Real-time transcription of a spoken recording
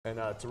And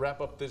to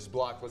wrap up this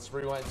block, let's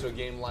rewind to a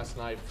game last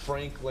night.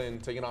 Franklin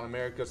taking on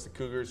Americas, the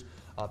Cougars,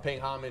 paying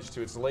homage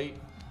to its late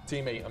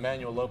teammate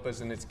Emmanuel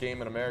Lopez in its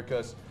game in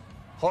Americas.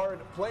 Hard,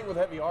 playing with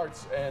heavy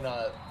hearts, and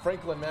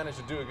Franklin managed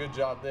to do a good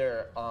job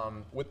there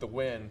with the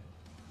win.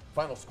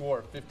 Final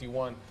score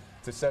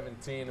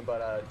 51-17.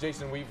 But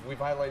Jason, we've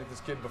highlighted this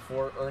kid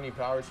before, Ernie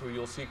Powers, who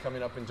you'll see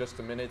coming up in just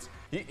a minute.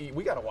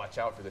 We got to watch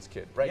out for this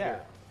kid right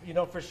here. You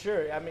know, for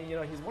sure. I mean, you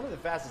know, he's one of the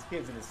fastest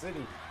kids in the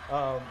city.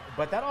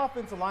 But that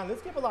offensive line,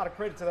 let's give a lot of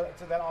credit to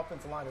that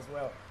offensive line as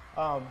well.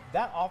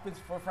 That offense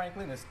for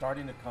Franklin is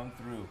starting to come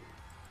through.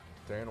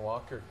 Darren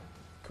Walker,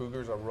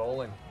 Cougars are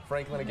rolling.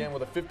 Franklin again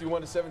with a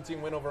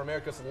 51-17 win over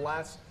Americas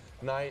last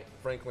night.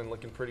 Franklin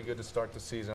looking pretty good to start the season.